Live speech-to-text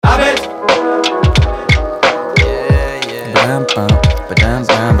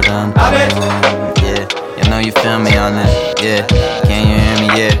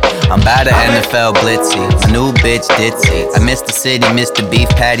I'm bad at NFL Blitzy, my new bitch Ditsy. I miss the city, miss the beef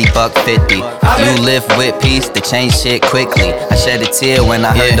patty, $1.50. If you live with peace, they change shit quickly. I shed a tear when I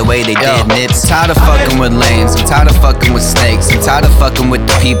heard the way they did nips. I'm tired of fucking with lames, I'm tired of fucking with snakes. I'm tired of fucking with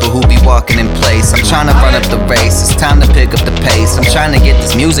the people who be walking in place. I'm trying to run up the race, it's time to pick up the pace. I'm trying to get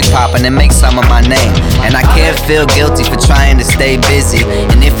this music poppin' and make some of my name. And I can't feel guilty for trying to stay busy.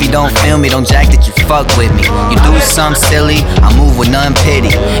 And if you don't feel me, don't jack that you fuck with me. You do something silly, I move with none pity.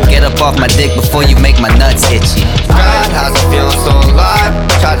 Get up off my dick before you make my nuts itchy. God, how's it feeling so alive?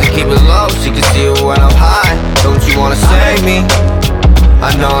 Tried to keep it low, she can see it when I'm high. Don't you wanna save me?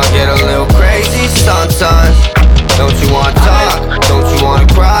 I know I get a little crazy sometimes. Don't you wanna talk? Don't you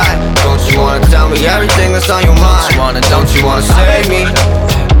wanna cry? Don't you wanna tell me everything that's on your mind? Don't you wanna save me?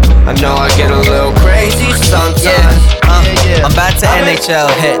 I know I get a little crazy sometimes. I'm back to NHL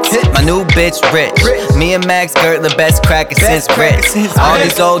hits, my new bitch rich. Me and Max Gertler, best cracker since Grits. All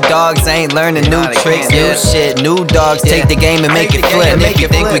these old dogs ain't learning new tricks, new shit. New dogs take the game and make it flip. If you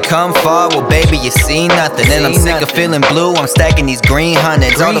think we come far, well baby you see nothing. And I'm sick of feeling blue, I'm stacking these green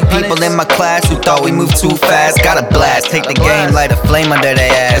hundreds. All the people in my class who thought we moved too fast, got a blast, take the game, light a flame under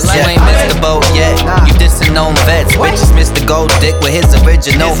their ass. You ain't missed the boat yet, you dissing known vets. Bitches missed the gold dick with his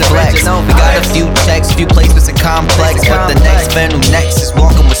original flex. We got a few checks, few placements in complex, but the next venue next is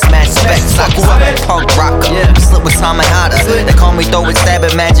walking with smash specs. I grew up a punk rocker, slip with Tom and Hotter. They call me throw it, stab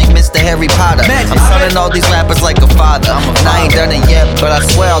it, magic, Mr. Harry Potter. I'm selling all these rappers like a father, and I ain't done it yet, but I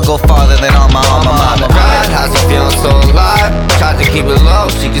swear I'll go farther than all my alma mater. God, how's it feeling so alive? Tried to keep it low,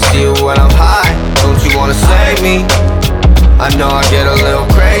 she can see it when I'm high. Don't you wanna save me? I know I get a little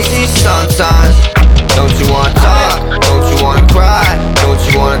crazy sometimes. Don't you wanna talk? Don't you wanna cry? Don't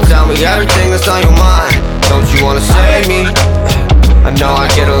you wanna tell me everything that's on your mind? Don't you wanna save me? I know I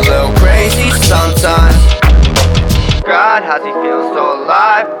get a little crazy sometimes. God, how's he feeling so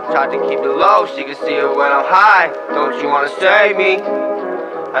alive? Tried to keep it low, she can see it when I'm high. Don't you wanna save me?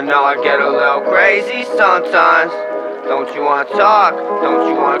 I know I get a little crazy sometimes. Don't you wanna talk? Don't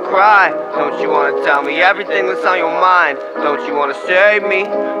you wanna cry? Don't you wanna tell me everything that's on your mind? Don't you wanna save me?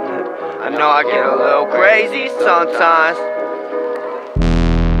 I know I get a little crazy sometimes.